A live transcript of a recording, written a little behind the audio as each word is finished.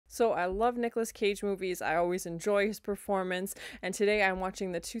So I love Nicolas Cage movies. I always enjoy his performance. And today I'm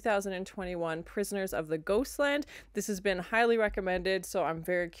watching the 2021 Prisoners of the Ghostland. This has been highly recommended, so I'm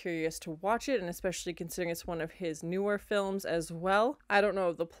very curious to watch it, and especially considering it's one of his newer films as well. I don't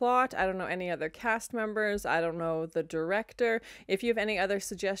know the plot. I don't know any other cast members. I don't know the director. If you have any other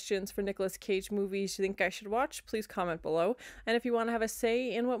suggestions for Nicolas Cage movies you think I should watch, please comment below. And if you want to have a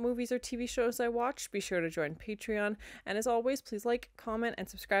say in what movies or TV shows I watch, be sure to join Patreon. And as always, please like, comment, and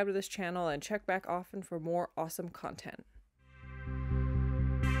subscribe to this channel, and check back often for more awesome content.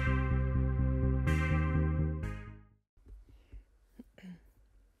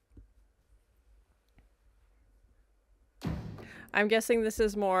 I'm guessing this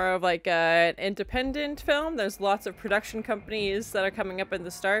is more of like an independent film. There's lots of production companies that are coming up in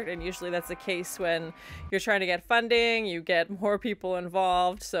the start, and usually that's the case when you're trying to get funding, you get more people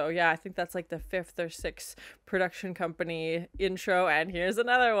involved. So yeah, I think that's like the 5th or 6th production company intro, and here's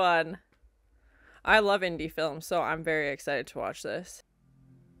another one. I love indie films, so I'm very excited to watch this.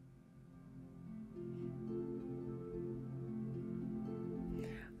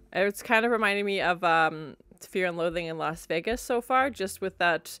 It's kind of reminding me of Fear and Loathing in Las Vegas so far, just with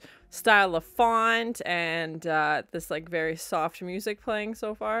that style of font and this like very soft music playing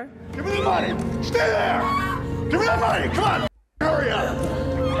so far. Give me the money! Stay there! Give me that money! Come on! Hurry up!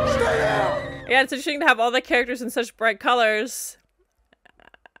 Stay there! Yeah, it's interesting to have all the characters in such bright colors.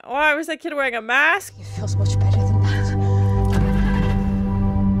 Why was that kid wearing a mask? It feels much better than that.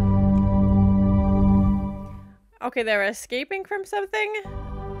 Okay, they're escaping from something?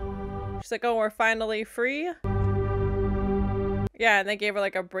 She's like, oh, we're finally free. Yeah, and they gave her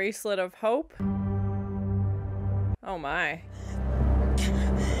like a bracelet of hope. Oh my.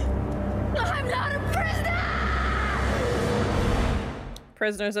 I'm not a prisoner!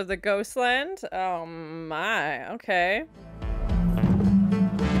 Prisoners of the Ghostland. Oh my, okay.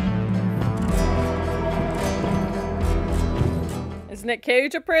 Is Nick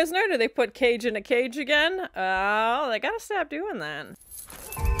Cage a prisoner? Do they put Cage in a cage again? Oh, they gotta stop doing that.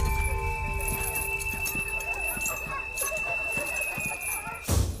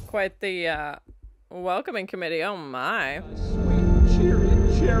 Quite the welcoming committee. Oh my.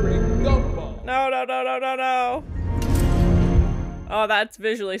 Sweet, cherry gumball. No, no, no, no, no, no. Oh, that's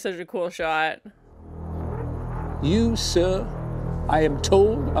visually such a cool shot. You, sir, I am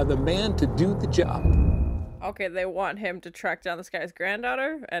told, are the man to do the job. Okay, they want him to track down this guy's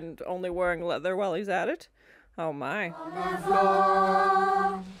granddaughter and only wearing leather while he's at it. Oh my.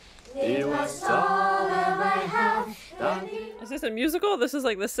 Is this a musical? This is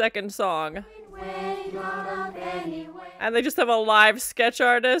like the 2nd song. And they just have a live sketch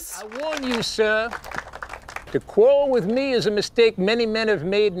artist. I warn you, sir, to quarrel with me is a mistake many men have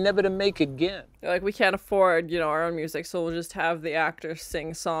made never to make again. They're like, we can't afford, you know, our own music, so we'll just have the actors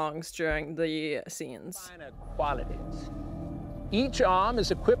sing songs during the scenes. Finer qualities. Each arm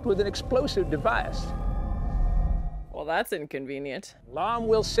is equipped with an explosive device. Well, that's inconvenient. Alarm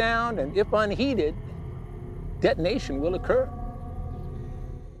will sound, and if unheeded, detonation will occur.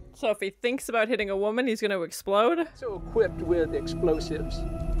 So if he thinks about hitting a woman, he's going to explode? So equipped with explosives,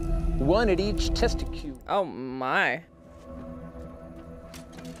 one at each testicule. Oh my.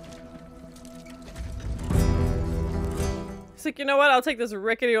 He's like, you know what? I'll take this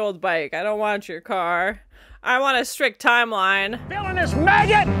rickety old bike. I don't want your car. I want a strict timeline. Villainous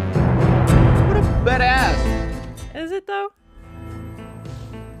maggot! What a badass. Is it though?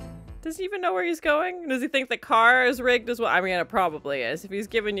 Does he even know where he's going? Does he think the car is rigged as well? I mean, it probably is. If he's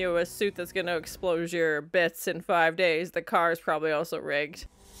giving you a suit that's gonna explode your bits in 5 days, the car is probably also rigged.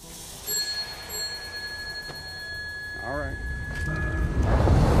 All right.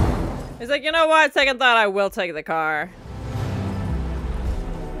 He's like, you know what? Second thought, I will take the car.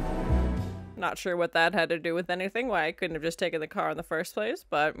 Not sure what that had to do with anything, why I couldn't have just taken the car in the first place,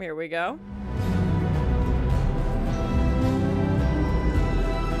 but here we go.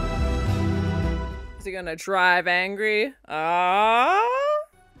 Is he gonna drive angry?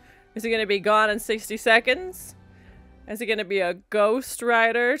 Is he gonna be gone in 60 seconds? Is he gonna be a ghost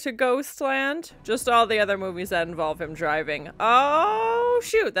rider to Ghostland? Just all the other movies that involve him driving. Oh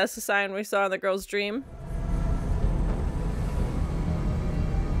shoot, that's the sign we saw in the girl's dream.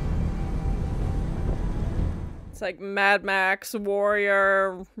 It's like Mad Max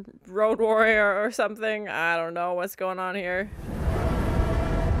Warrior, Road Warrior or something. I don't know what's going on here.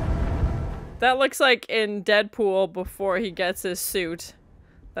 That looks like in Deadpool before he gets his suit.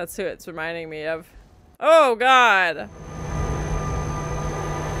 That's who it's reminding me of. Oh god!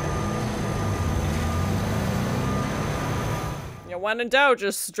 You when in doubt,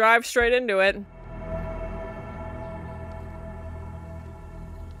 just drive straight into it.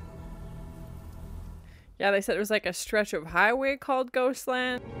 Yeah, they said it was like a stretch of highway called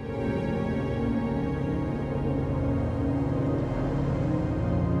Ghostland.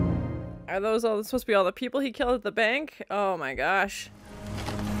 Are those all supposed to be all the people he killed at the bank? Oh my gosh.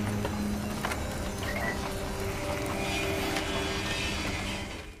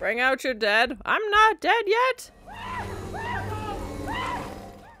 Bring out your dead. I'm not dead yet.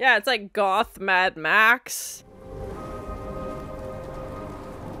 Yeah, it's like goth Mad Max.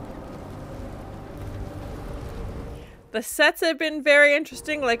 The sets have been very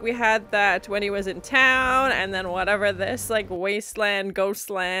interesting. Like we had that when he was in town, and then whatever this like wasteland,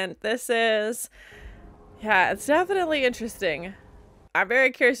 ghostland this is. Yeah, it's definitely interesting. I'm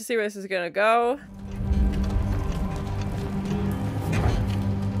very curious to see where this is gonna go.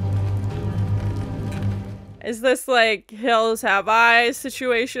 Is this like Hills Have Eyes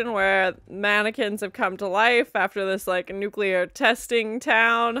situation where mannequins have come to life after this like nuclear testing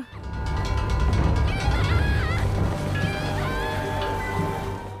town?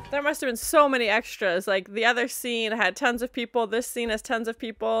 There must have been so many extras. Like the other scene had tons of people. This scene has tons of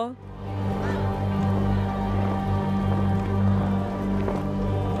people.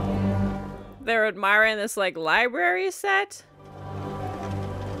 They're admiring this like library set.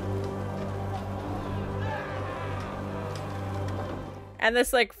 And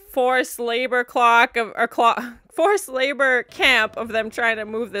this like forced labor forced labor camp of them trying to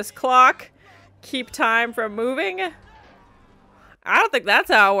move this clock, keep time from moving. I don't think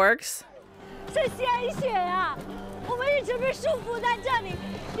that's how it works.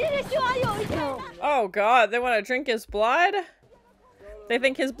 Oh god, they want to drink his blood? They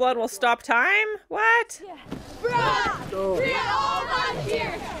think his blood will stop time? What?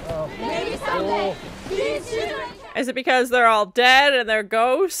 Maybe someday. Is it because they're all dead and they're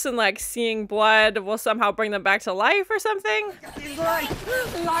ghosts and like seeing blood will somehow bring them back to life or something?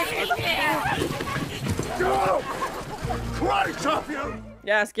 Go! Karate chop you!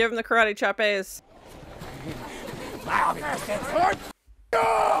 Yes, give him the karate chopes.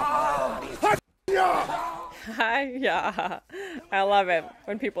 Yeah, I love it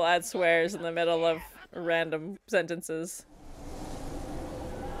when people add swears in the middle of random sentences.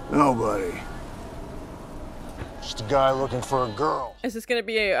 Nobody. Just a guy looking for a girl. Is this gonna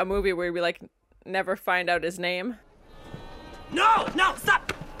be a movie where we like never find out his name? No,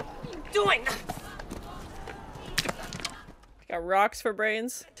 stop! What are you doing? Got rocks for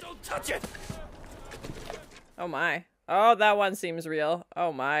brains. Don't touch it! Oh my. Oh, that one seems real.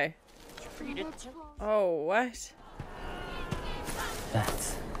 Oh my. Oh, what?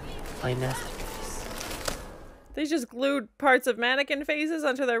 That's my masterpiece. They just glued parts of mannequin faces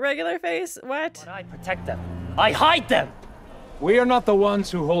onto their regular face? What? But I protect them. I hide them! We are not the ones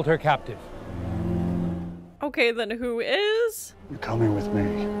who hold her captive. Okay, then who is? You're coming with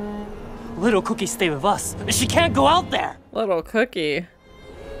me. Little Cookie stay with us. She can't go out there! Little Cookie.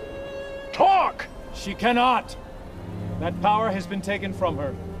 Talk! She cannot. That power has been taken from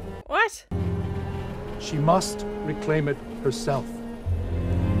her. What? She must reclaim it herself.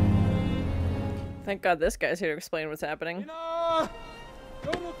 Thank God this guy's here to explain what's happening.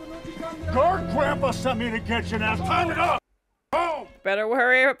 Guard Grandpa sent me to get you now. Time it up! Home! Better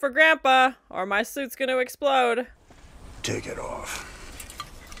hurry up for Grandpa, or my suit's gonna explode. Take it off.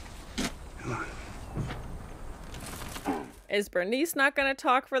 Come on. Is Bernice not gonna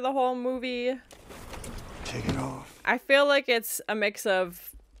talk for the whole movie? Take it off. I feel like it's a mix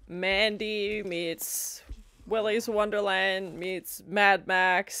of Mandy meets Willy's Wonderland meets Mad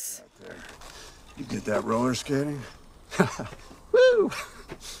Max. You get that roller skating? Woo!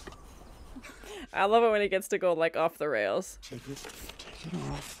 I love it when he gets to go like off the rails. Take it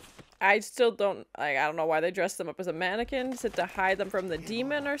off. I still don't, like, I don't know why they dressed them up as a mannequin. Is it to hide them from the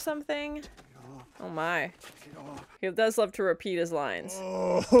demon or something? Oh my. He does love to repeat his lines.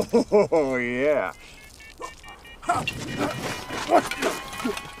 Oh, yeah.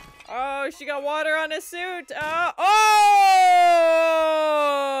 Oh, she got water on his suit. Oh!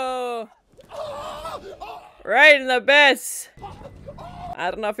 Right in the bits. I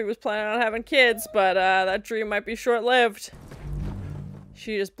don't know if he was planning on having kids, but that dream might be short-lived.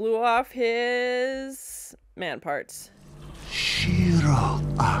 She just blew off his man parts. Shiro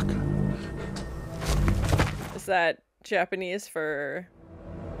Aka. Is that Japanese for...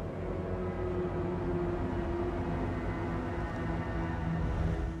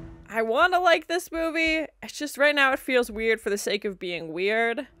 I want to like this movie. It's just right now it feels weird for the sake of being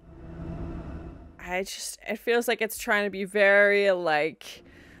weird. It feels like it's trying to be very like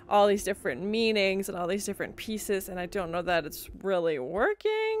all these different meanings and all these different pieces, and I don't know that it's really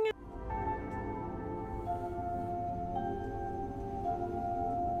working.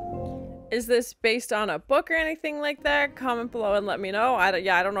 Is this based on a book or anything like that? Comment below and let me know. I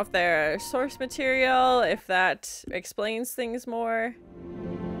don't know if they're source material, if that explains things more.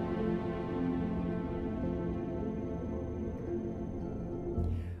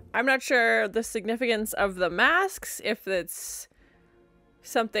 I'm not sure the significance of the masks, if it's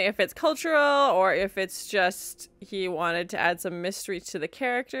something, if it's cultural, or if it's just he wanted to add some mystery to the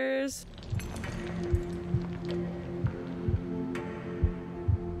characters.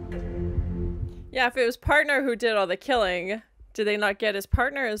 Yeah, if it was partner who did all the killing, did they not get his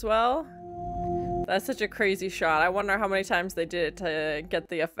partner as well? That's such a crazy shot. I wonder how many times they did it to get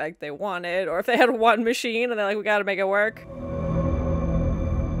the effect they wanted, or if they had one machine and they're like, we gotta make it work.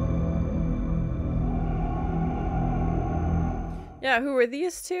 Yeah, who were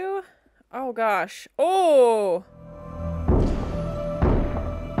these two? Oh gosh. Oh!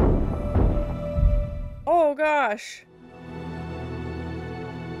 Oh gosh.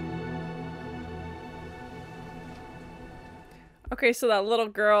 Okay, so that little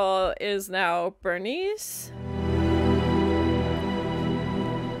girl is now Bernice.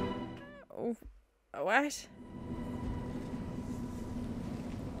 What?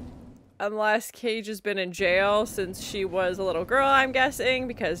 Unless Cage has been in jail since she was a little girl, I'm guessing,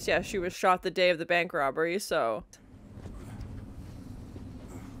 because yeah, she was shot the day of the bank robbery, so.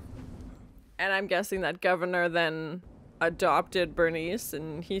 And I'm guessing that governor then adopted Bernice,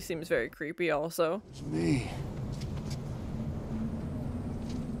 and he seems very creepy also. It's me.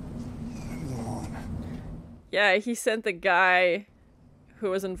 I'm the one. Yeah, he sent the guy who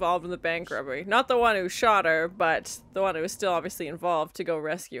was involved in the bank robbery. Not the one who shot her, but the one who was still obviously involved to go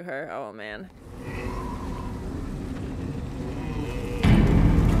rescue her. Oh man.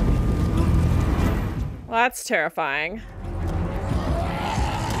 Well, that's terrifying.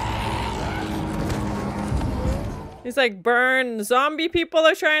 He's like, burn zombie people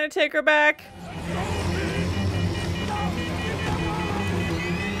are trying to take her back.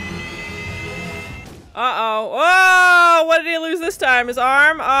 Uh-oh. Whoa! What did he lose this time? His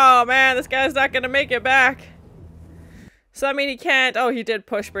arm? Oh man, this guy's not gonna make it back. So I mean he can't. Oh, he did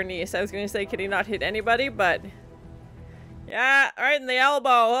push Bernice. I was gonna say, can he not hit anybody? But yeah, right in the elbow.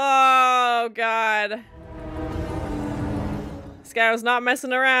 Oh god. This guy was not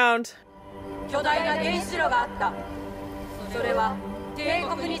messing around. This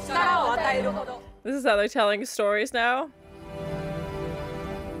is how they're telling stories now.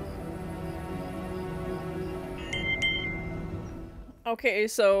 Okay,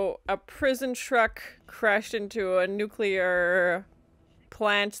 so a prison truck crashed into a nuclear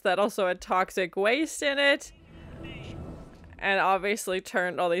plant that also had toxic waste in it, and obviously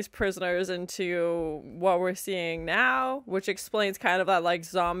turned all these prisoners into what we're seeing now, which explains kind of that like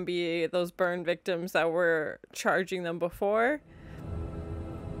zombie, those burn victims that were charging them before.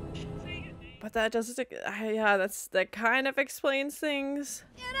 But that doesn't, yeah, that kind of explains things.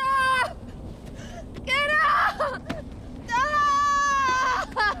 Get up! Get up!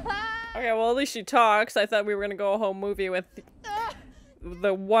 Okay, well at least she talks. I thought we were gonna go a whole movie with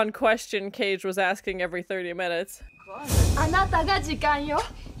the one question Cage was asking every 30 minutes.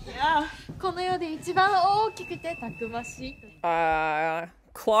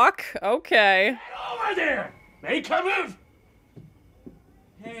 Clock? Okay. Over there! Make a move!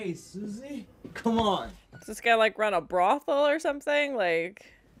 Hey, Susie, come on. Does this guy like run a brothel or something?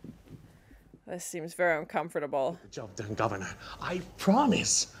 Like, this seems very uncomfortable. Good job done, Governor. I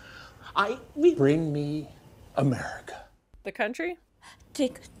promise. Bring me America. The country?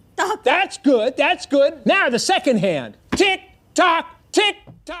 Tick tock. That's good, that's good. Now the second hand. Tick tock, tick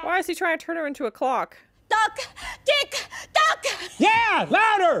tock. Why is he trying to turn her into a clock? Tock. Tick tock. Yeah,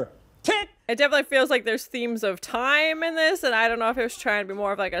 louder. Tick. It definitely feels like there's themes of time in this, and I don't know if it was trying to be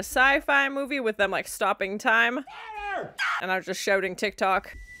more of like a sci-fi movie with them like stopping time. Louder. And I was just shouting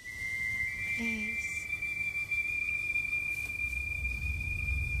TikTok.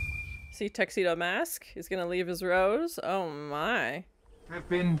 See, Tuxedo Mask is gonna leave his rose. Oh my. Have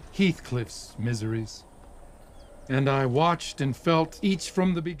been Heathcliff's miseries, and I watched and felt each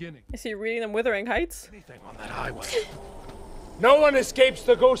from the beginning. Is he reading them Wuthering Heights? Anything on that highway. No one escapes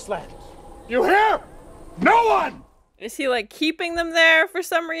the Ghostland. You hear? No one! Is he like keeping them there for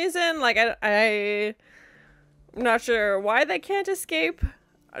some reason? Like I'm not sure why they can't escape.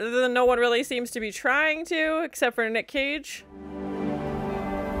 Other than no one really seems to be trying to, except for Nick Cage.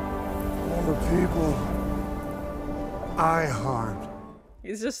 All the people I harmed.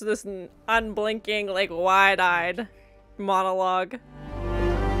 He's just this unblinking, like wide-eyed monologue.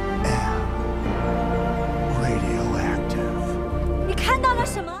 Radioactive. You can't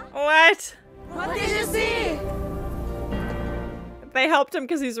understand. What? What did you see? They helped him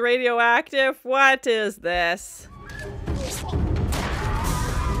because he's radioactive? What is this?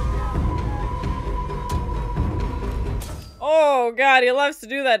 Oh god, he loves to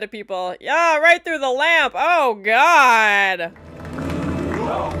do that to people. Yeah, right through the lamp. Oh god.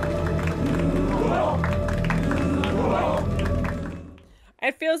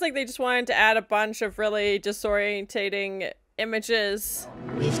 It feels like they just wanted to add a bunch of really disorientating images.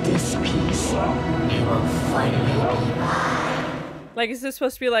 With this piece, I will finally be mine. Like, is this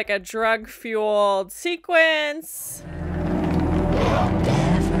supposed to be like a drug-fueled sequence?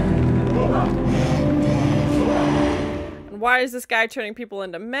 And why is this guy turning people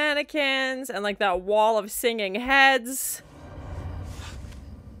into mannequins? And like that wall of singing heads.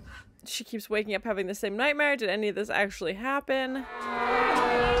 She keeps waking up having the same nightmare. Did any of this actually happen?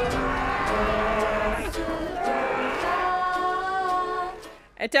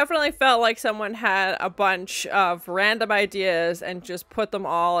 It definitely felt like someone had a bunch of random ideas and just put them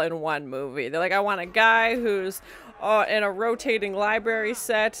all in one movie. They're like, I want a guy who's in a rotating library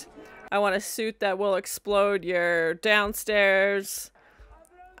set. I want a suit that will explode your downstairs.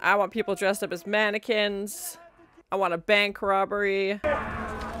 I want people dressed up as mannequins. I want a bank robbery.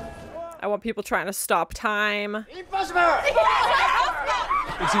 I want people trying to stop time. Impossible!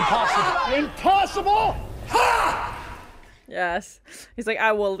 It's impossible. Impossible? Ha! Yes. He's like,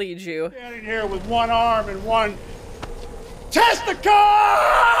 I will lead you. Standing here with one arm and one testicle!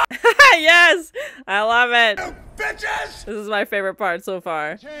 Yes! I love it. You bitches! This is my favorite part so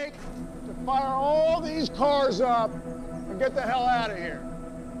far. Take to fire all these cars up and get the hell out of here.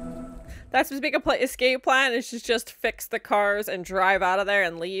 That's his big escape plan, is just fix the cars and drive out of there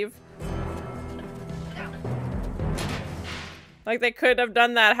and leave. Like, they could have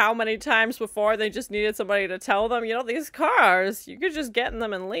done that how many times before? They just needed somebody to tell them, you know, these cars, you could just get in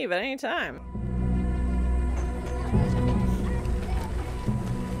them and leave at any time.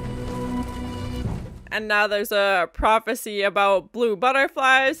 And now there's a prophecy about blue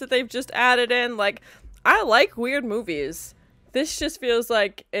butterflies that they've just added in. Like, I like weird movies. This just feels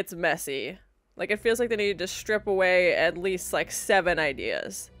like it's messy. Like, it feels like they needed to strip away at least, like, 7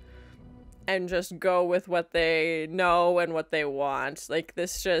 ideas. And just go with what they know and what they want. Like,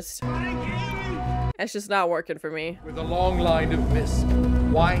 this just... it's just not working for me. With a long line of mist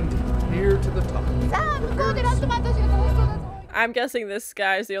winding near to the top. I'm guessing this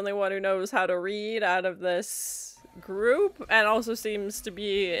guy's the only one who knows how to read out of this group. And also seems to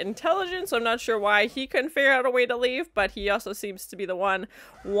be intelligent. So I'm not sure why he couldn't figure out a way to leave. But he also seems to be the one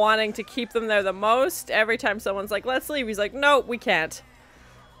wanting to keep them there the most. Every time someone's like, let's leave, he's like, no, we can't.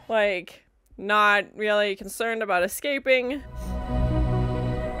 Like... not really concerned about escaping.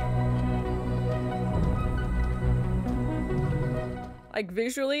 Like,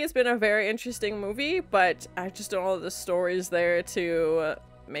 visually, it's been a very interesting movie, but I just don't know the stories there to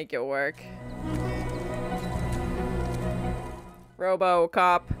make it work.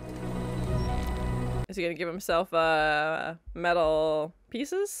 RoboCop. Is he gonna give himself metal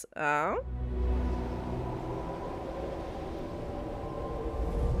pieces? Oh.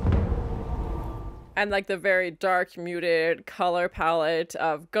 And like the very dark, muted color palette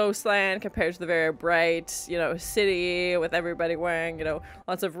of Ghostland compared to the very bright, you know, city with everybody wearing, you know,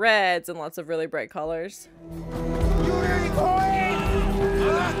 lots of reds and lots of really bright colors.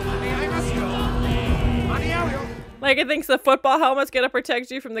 Like, it thinks the football helmet's gonna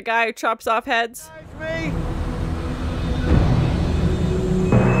protect you from the guy who chops off heads.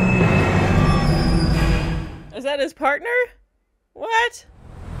 Is that his partner? What?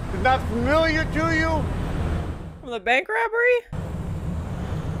 Is that familiar to you? From the bank robbery?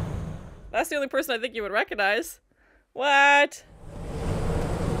 That's the only person I think you would recognize. What?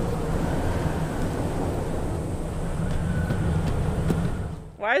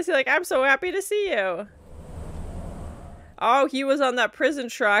 Why is he like, I'm so happy to see you? Oh, he was on that prison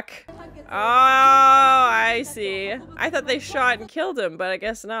truck. Oh, I see. I thought they shot and killed him, but I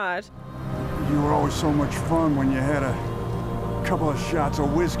guess not. You were always so much fun when you had a couple of shots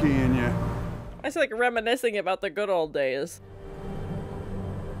of whiskey in you. I was like reminiscing about the good old days.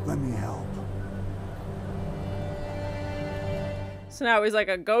 Let me help. So now he's like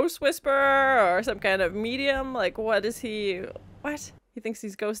a ghost whisperer or some kind of medium? Like, what is he? What? He thinks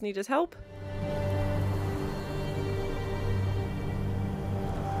these ghosts need his help?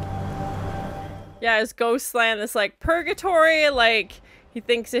 Yeah, is Ghostland this like purgatory? Like, he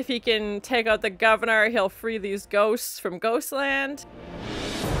thinks if he can take out the governor, he'll free these ghosts from Ghostland?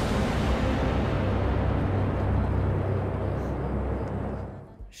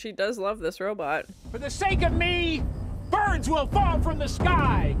 She does love this robot. For the sake of me, birds will fall from the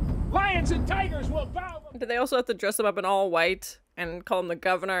sky. Lions and tigers will bow. Do they also have to dress them up in all white? And call him the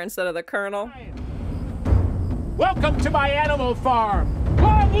governor instead of the colonel. Welcome to my animal farm!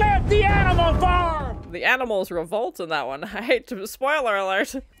 Long live the animal farm! The animals revolt in that one. I hate to spoiler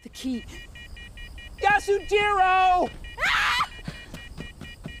alert. The key. Yasujiro!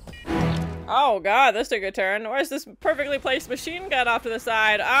 Oh god, this took a turn. Where's this perfectly placed machine gun off to the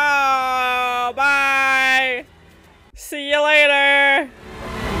side? Oh, bye! See you later!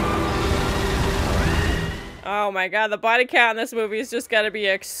 Oh my god, the body count in this movie is just gotta be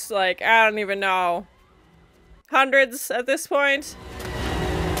like, I don't even know. Hundreds at this point.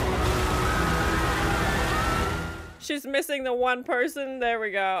 She's missing the one person. There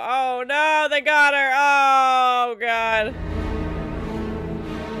we go. Oh no, they got her. Oh god.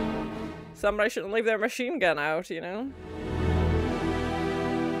 Somebody shouldn't leave their machine gun out, you know?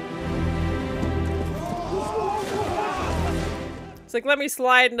 It's like, let me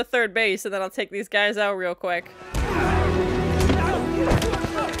slide into third base and then I'll take these guys out real quick.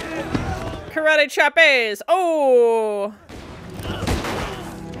 Karate chopes! Oh!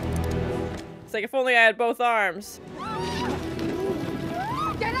 It's like if only I had both arms.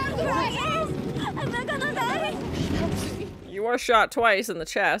 Get out of here! I'm not gonna die! You were shot twice in the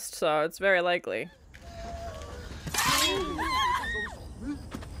chest, so it's very likely.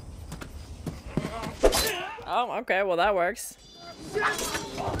 Oh, okay, well that works.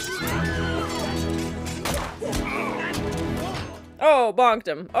 Oh, bonked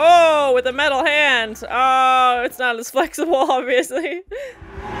him. Oh, with a metal hand. Oh, it's not as flexible, obviously.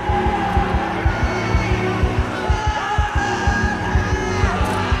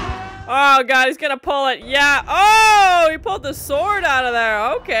 Oh god, he's gonna pull it. Yeah. Oh, he pulled the sword out of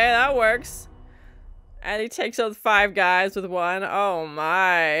there. Okay, that works. And he takes out 5 guys with one. Oh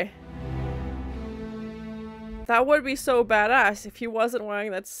my. That would be so badass if he wasn't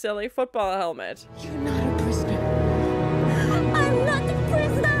wearing that silly football helmet. You're not a prisoner. I'm not a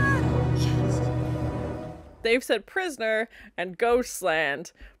prisoner! Yes. They've said prisoner and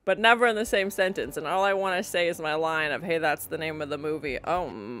Ghostland, but never in the same sentence. And all I want to say is my line of, hey, that's the name of the movie. Oh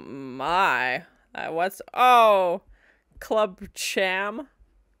my. What's... Oh. Club Cham?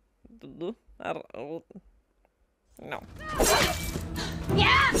 I don't know. No.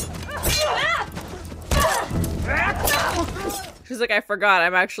 Yeah! She's like, I forgot.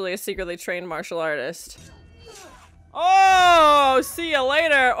 I'm actually a secretly trained martial artist. Oh, see you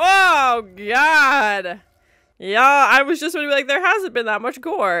later. Oh, God. Yeah, I was just gonna be like, there hasn't been that much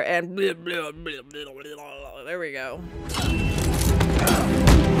gore. And blah, blah, blah, blah, blah, blah. There we go.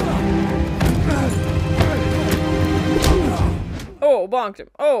 Oh, bonked him.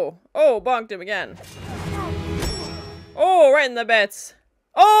 Oh, bonked him again. Oh, right in the bits.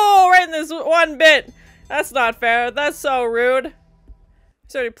 Oh, right in this one bit. That's not fair. That's so rude.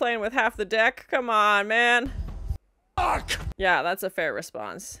 He's already playing with half the deck. Come on, man. Fuck. Yeah, that's a fair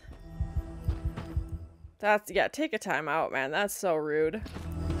response. Yeah, take a time out, man. That's so rude.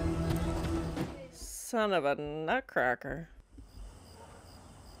 Son of a nutcracker.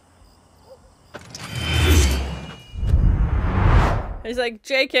 He's like,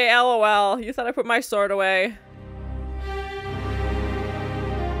 JK LOL, you thought I put my sword away.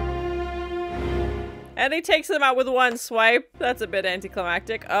 And he takes them out with one swipe. That's a bit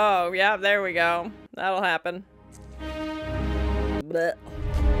anticlimactic. Oh, yeah, there we go. That'll happen. Blech.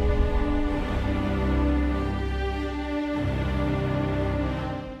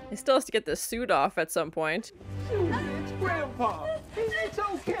 He still has to get the suit off at some point. It's Grandpa. It's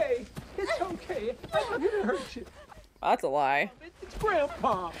okay. It's okay. I'm not gonna hurt you. That's a lie. It's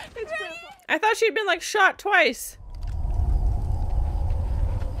Grandpa. It's Grandpa. I thought she'd been like shot twice.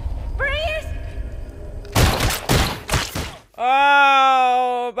 Bernice!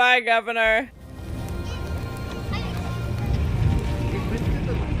 Oh, bye, Governor.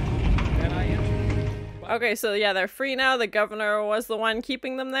 Okay, so yeah, they're free now. The governor was the one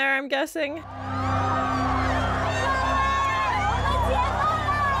keeping them there, I'm guessing.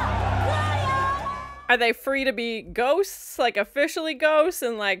 Are they free to be ghosts, like officially ghosts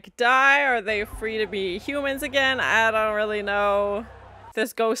and like die? Or are they free to be humans again? I don't really know.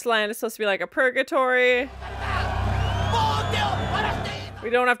 This ghost land is supposed to be like a purgatory. We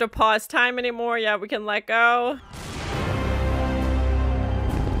don't have to pause time anymore. Yeah, we can let go.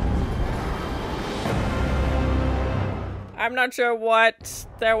 I'm not sure what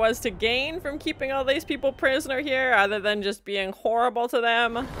there was to gain from keeping all these people prisoner here, other than just being horrible to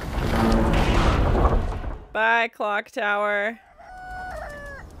them. Bye, clock tower.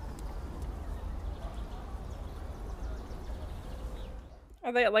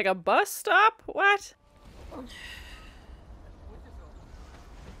 Are they at like a bus stop? What?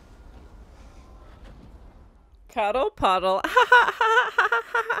 Cuddle puddle.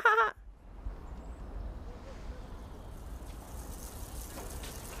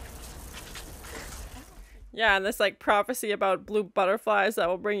 Yeah, and this like prophecy about blue butterflies that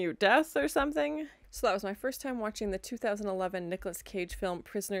will bring you death or something. So that was my first time watching the 2011 Nicolas Cage film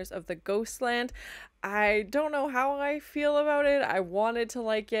Prisoners of the Ghostland. I don't know how I feel about it. I wanted to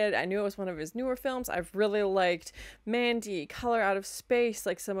like it. I knew it was one of his newer films. I've really liked Mandy, Color Out of Space,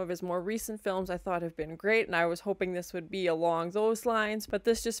 like some of his more recent films I thought have been great, and I was hoping this would be along those lines, but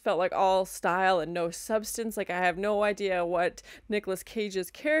this just felt like all style and no substance. Like I have no idea what Nicolas Cage's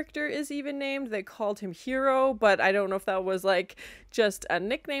character is even named. They called him Hero, but I don't know if that was like just a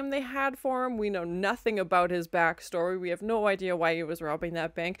nickname they had for him. We know nothing about his backstory. We have no idea why he was robbing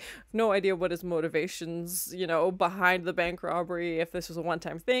that bank. No idea what his motivation, you know, behind the bank robbery, if this was a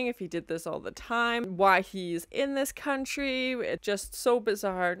one-time thing, if he did this all the time, why he's in this country. It's just so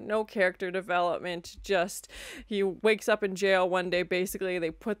bizarre. No character development. Just he wakes up in jail one day, basically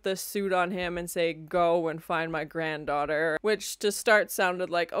they put the suit on him and say go and find my granddaughter, which to start sounded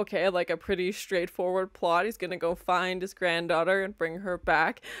like okay, like a pretty straightforward plot. He's gonna go find his granddaughter and bring her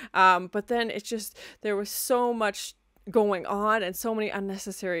back, but then it's just there was so much going on and so many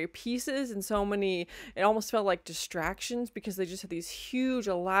unnecessary pieces and so many, it almost felt like distractions because they just had these huge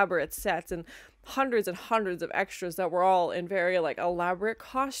elaborate sets and hundreds of extras that were all in very like elaborate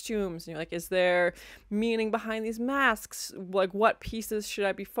costumes, and you're like, is there meaning behind these masks? Like what pieces should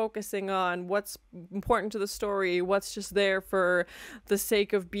I be focusing on? What's important to the story? What's just there for the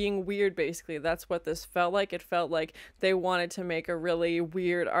sake of being weird? Basically that's what this felt like. It felt like they wanted to make a really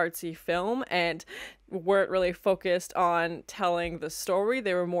weird artsy film and weren't really focused on telling the story.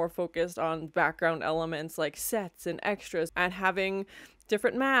 They were more focused on background elements like sets and extras and having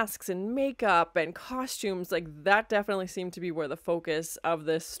different masks and makeup and costumes. Like that definitely seemed to be where the focus of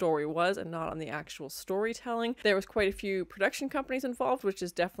this story was and not on the actual storytelling. There was quite a few production companies involved, which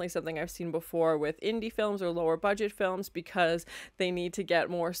is definitely something I've seen before with indie films or lower budget films because they need to get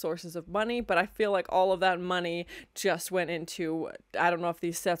more sources of money, but I feel like all of that money just went into, I don't know if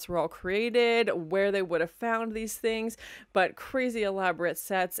these sets were all created, where they would have found these things, but crazy elaborate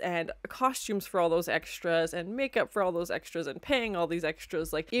sets and costumes for all those extras and makeup for all those extras and paying all these extras.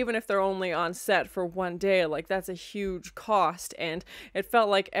 Like even if they're only on set for one day, like that's a huge cost, and it felt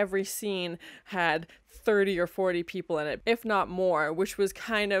like every scene had 30 or 40 people in it, if not more, which was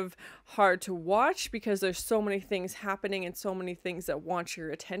kind of hard to watch because there's so many things happening and so many things that want your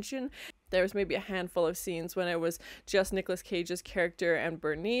attention. There was maybe a handful of scenes when it was just Nicolas Cage's character and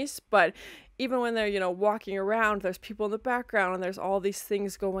Bernice, but even when they're, you know, walking around, there's people in the background and there's all these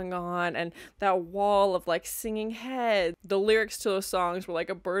things going on and that wall of like singing heads. The lyrics to those songs were like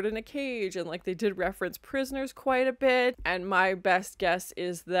a bird in a cage and like they did reference prisoners quite a bit. And my best guess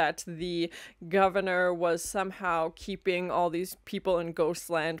is that the governor was somehow keeping all these people in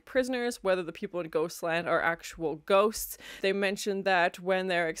Ghostland prisoners, whether the people in Ghostland are actual ghosts. They mentioned that when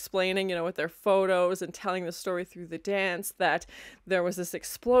they're explaining, you know, with their photos and telling the story through the dance, that there was this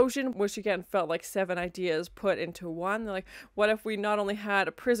explosion, which again felt like 7 ideas put into one. They're like, what if we not only had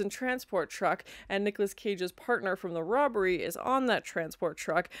a prison transport truck and Nicolas Cage's partner from the robbery is on that transport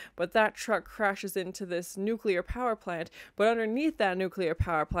truck, but that truck crashes into this nuclear power plant, but underneath that nuclear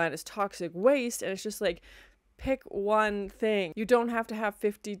power plant is toxic waste, and it's just like, pick one thing. You don't have to have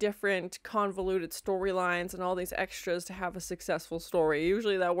 50 different convoluted storylines and all these extras to have a successful story.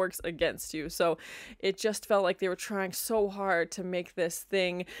 Usually that works against you. So it just felt like they were trying so hard to make this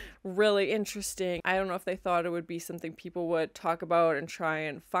thing really interesting. I don't know if they thought it would be something people would talk about and try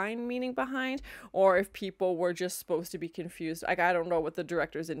and find meaning behind, or if people were just supposed to be confused. Like, I don't know what the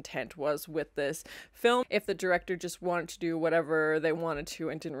director's intent was with this film. If the director just wanted to do whatever they wanted to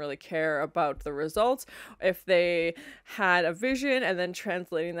and didn't really care about the results, if they had a vision and then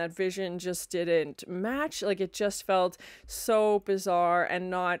translating that vision just didn't match. Like, it just felt so bizarre and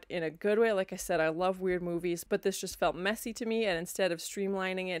not in a good way. Like I said, I love weird movies, but this just felt messy to me, and instead of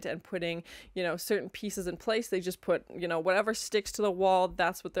streamlining it and putting, you know, certain pieces in place, they just put, you know, whatever sticks to the wall,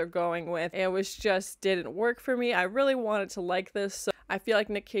 that's what they're going with. It was just didn't work for me. I really wanted to like this, so I feel like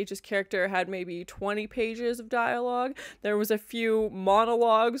Nick Cage's character had maybe 20 pages of dialogue. There was a few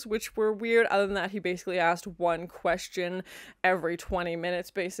monologues which were weird. Other than that, he basically asked one question every 20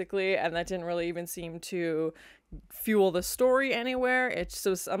 minutes basically, and that didn't really even seem to fuel the story anywhere. It's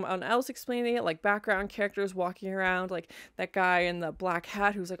just someone else explaining it, like background characters walking around, like that guy in the black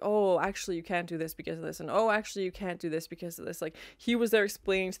hat who's like, oh, actually you can't do this because of this, and oh, actually you can't do this because of this. Like, he was there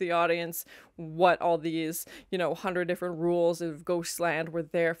explaining to the audience what all these, 100 different rules of Ghostland were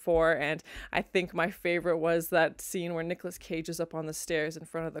there for. And I think my favorite was that scene where Nicolas Cage is up on the stairs in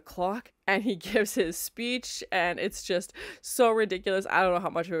front of the clock and he gives his speech, and it's just so ridiculous. I don't know how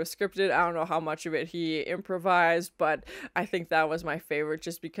much of it was scripted, I don't know how much of it he improvised, but I think that was my favorite,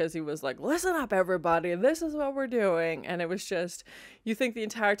 just because he was like, listen up everybody, this is what we're doing. And it was just, you think the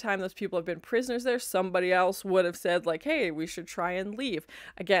entire time those people have been prisoners there, somebody else would have said like, hey, we should try and leave.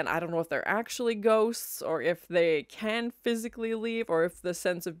 Again, I don't know if they're actually ghosts or if they can physically leave, or if the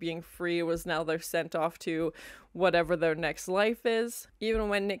sense of being free was now they're sent off to whatever their next life is. Even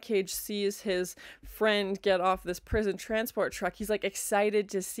when Nick Cage sees his friend get off this prison transport truck, he's like excited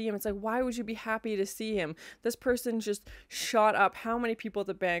to see him. It's like, why would you be happy to see him? This person just shot up how many people at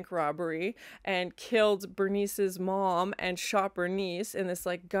the bank robbery and killed Bernice's mom and shot Bernice in this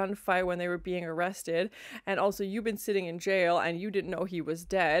like gunfight when they were being arrested. And also, you've been sitting in jail and you didn't know he was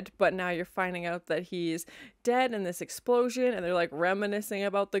dead, but now you're finding out that he's dead in this explosion, and they're like reminiscing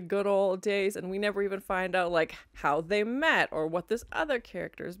about the good old days, and we never even find out like how they met or what this other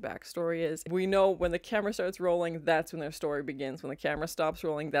character's backstory is. We know when the camera starts rolling, that's when their story begins. When the camera stops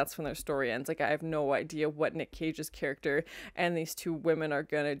rolling, that's when their story ends. Like, I have no idea what Nick Cage's character and these two women are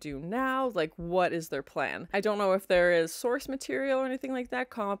gonna do now. Like, what is their plan? I don't know if there is source material or anything like that.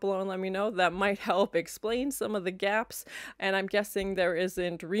 Comment below and let me know. That might help explain some of the gaps, and I'm guessing there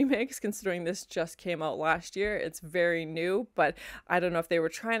isn't remakes, considering this just came out last year. It's very new, but I don't know if they were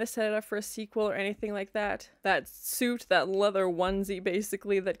trying to set it up for a sequel or anything like that. That suit, that leather onesie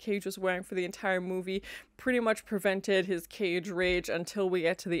basically that Cage was wearing for the entire movie, pretty much prevented his Cage rage until we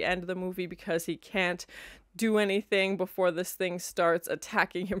get to the end of the movie, because he can't do anything before this thing starts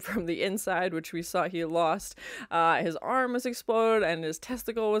attacking him from the inside, which we saw he lost. His arm was exploded and his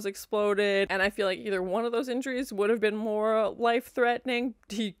testicle was exploded, and I feel like either one of those injuries would have been more life-threatening.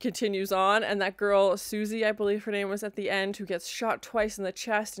 He continues on, and that girl Susie, I believe her name was at the end, who gets shot twice in the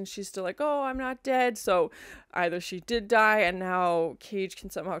chest, and she's still like, oh, I'm not dead. So either she did die and now Cage can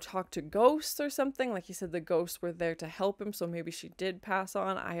somehow talk to ghosts or something. Like he said, the ghosts were there to help him, so maybe she did pass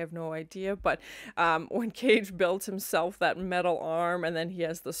on. I have no idea. But when Cage built himself that metal arm and then he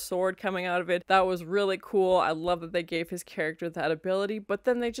has the sword coming out of it, that was really cool. I love that they gave his character that ability, but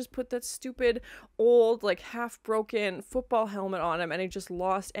then they just put that stupid old like half broken football helmet on him, and he just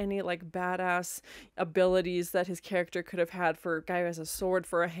lost any like badass abilities that his character could have had for a guy who has a sword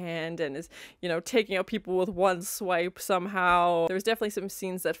for a hand and is, taking out people with one swipe somehow. There was definitely some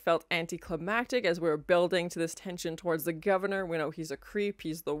scenes that felt anticlimactic as we were building to this tension towards the governor. We know he's a creep,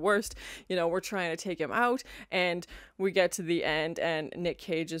 he's the worst, we're trying to take him out, and we get to the end and Nick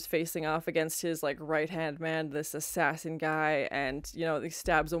Cage is facing off against his like right hand man, this assassin guy, and he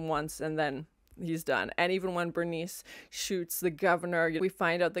stabs him once and then he's done. And even when Bernice shoots the governor, we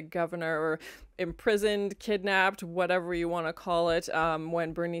find out the governor, or imprisoned, kidnapped, whatever you want to call it,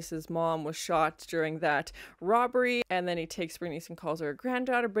 when Bernice's mom was shot during that robbery, and then he takes Bernice and calls her a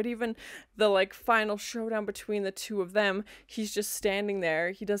granddaughter. But even the like final showdown between the two of them, he's just standing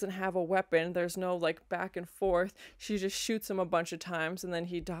there, he doesn't have a weapon, there's no like back and forth, she just shoots him a bunch of times and then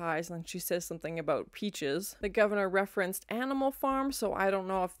he dies, and then she says something about peaches. The governor referenced Animal Farm, so I don't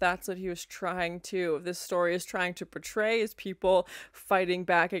know if that's what he was if this story is trying to portray, is people fighting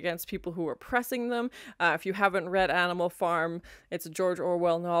back against people who are oppressing them. If you haven't read Animal Farm, it's a George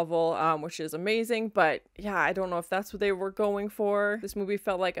Orwell novel, which is amazing, but yeah, I don't know if that's what they were going for. This movie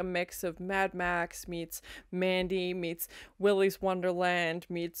felt like a mix of Mad Max meets Mandy meets Willy's Wonderland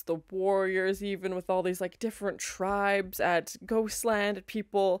meets The Warriors, even with all these like different tribes at Ghostland,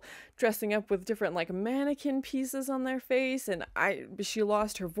 people dressing up with different like mannequin pieces on their face, and she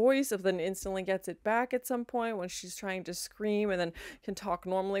lost her voice, but then instantly gets it back at some point when she's trying to scream, and then can talk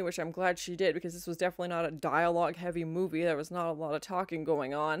normally, which I'm glad she did, because this was definitely not a dialogue heavy movie. There was not a lot of talking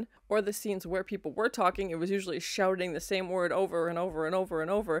going on, or the scenes where people were talking, it was usually shouting the same word over and over and over and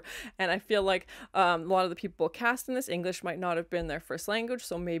over. And I feel like a lot of the people cast in this, English might not have been their first language,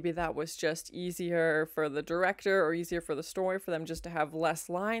 so maybe that was just easier for the director or easier for the story for them just to have less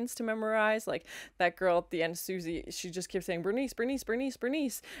lines to memorize. Like that girl at the end, Susie, she just kept saying Bernice, Bernice, Bernice,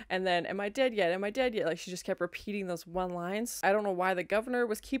 Bernice, and then am I dead yet, am I dead yet, like she just kept repeating those one lines. I don't know why the governor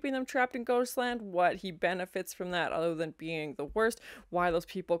was keeping them trapped in Ghostland, what he benefits from that other than being the worst, why those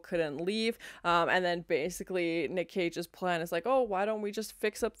people couldn't leave. And then basically Nick Cage's plan is like, oh, why don't we just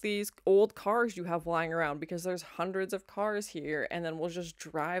fix up these old cars you have lying around, because there's hundreds of cars here, and then we'll just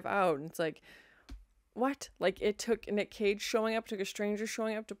drive out. And it's like, what? Like, it took Nick Cage showing up, took a stranger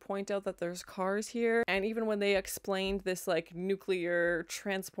showing up to point out that there's cars here. And even when they explained this like nuclear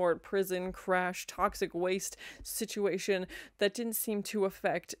transport prison crash toxic waste situation, that didn't seem to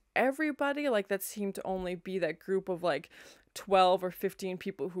affect everybody. Like, that seemed to only be that group of like 12 or 15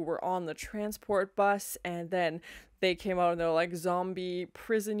 people who were on the transport bus, and then they came out in their like zombie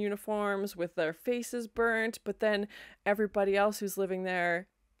prison uniforms with their faces burnt. But then everybody else who's living there,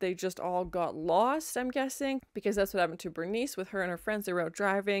 they just all got lost, I'm guessing, because that's what happened to Bernice with her and her friends. They were out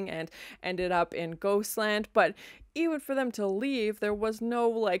driving and ended up in Ghostland. But even for them to leave, there was no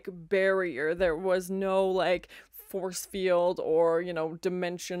like barrier, there was no like force field or, you know,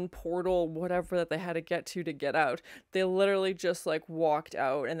 dimension portal, whatever, that they had to get out. They literally just like walked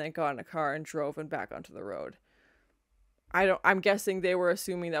out and then got in a car and drove and back onto the road. I'm guessing they were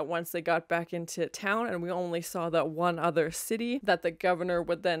assuming that once they got back into town and we only saw that one other city, that the governor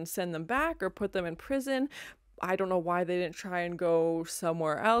would then send them back or put them in prison. I don't know why they didn't try and go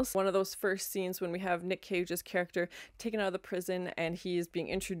somewhere else. One of those first scenes when we have Nick Cage's character taken out of the prison and he's being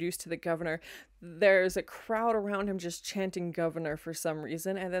introduced to the governor, there's a crowd around him just chanting governor for some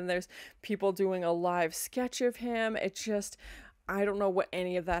reason. And then there's people doing a live sketch of him. It just, I don't know what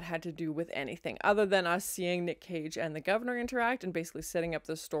any of that had to do with anything other than us seeing Nick Cage and the governor interact and basically setting up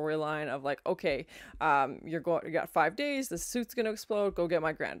the storyline of like, okay, you got 5 days, the suit's gonna explode, go get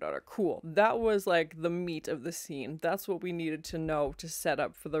my granddaughter. Cool. That was like the meat of the scene. That's what we needed to know to set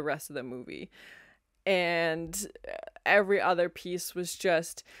up for the rest of the movie. And every other piece was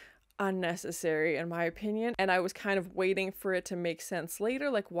just unnecessary in my opinion. And I was kind of waiting for it to make sense later.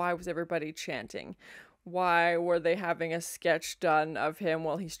 Like, why was everybody chanting? Why were they having a sketch done of him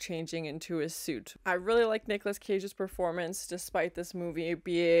while he's changing into his suit? I really like Nicolas Cage's performance despite this movie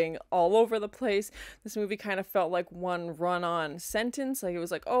being all over the place. This movie kind of felt like one run-on sentence. Like, it was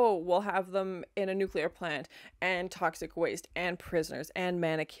like, oh, we'll have them in a nuclear plant and toxic waste and prisoners and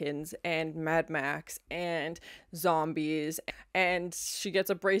mannequins and Mad Max and zombies, and she gets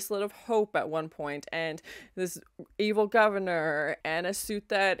a bracelet of hope at one point and this evil governor and a suit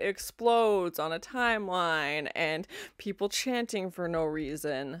that explodes on a timeline and people chanting for no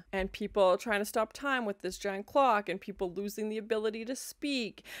reason and people trying to stop time with this giant clock and people losing the ability to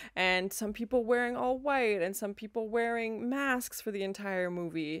speak and some people wearing all white and some people wearing masks for the entire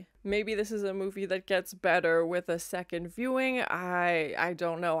movie. Maybe this is a movie that gets better with a second viewing. I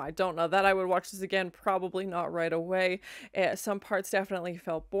don't know. I don't know that I would watch this again. Probably not right away. Some parts definitely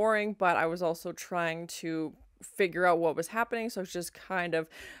felt boring, but I was also trying to figure out what was happening, so I was just kind of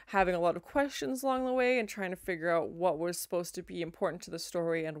having a lot of questions along the way and trying to figure out what was supposed to be important to the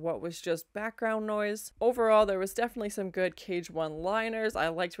story and what was just background noise. Overall, there was definitely some good Cage one-liners. I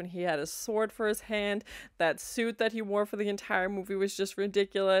liked when he had a sword for his hand. That suit that he wore for the entire movie was just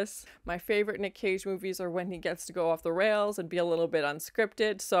ridiculous. My favorite Nick Cage movies are when he gets to go off the rails and be a little bit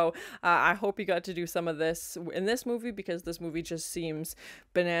unscripted, so I hope he got to do some of this in this movie, because this movie just seems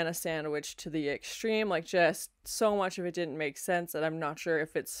banana sandwich to the extreme. Like, just so much of it didn't make sense and I'm not sure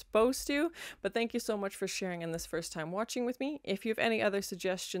if it's supposed to. But thank you so much for sharing in this first time watching with me. If you have any other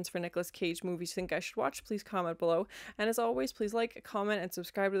suggestions for Nicolas Cage movies you think I should watch, please comment below. And as always, please like, comment, and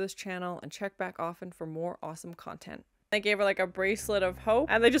subscribe to this channel and check back often for more awesome content. They gave her like a bracelet of hope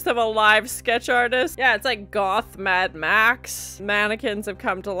and they just have a live sketch artist. Yeah, it's like goth Mad Max. Mannequins have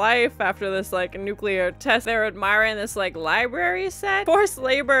come to life after this like nuclear test. They're admiring this like library set. Forced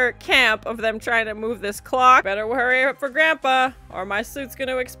labor camp of them trying to move this clock. Better hurry up for grandpa or my suit's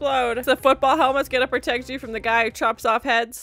gonna explode. The football helmet's gonna protect you from the guy who chops off heads.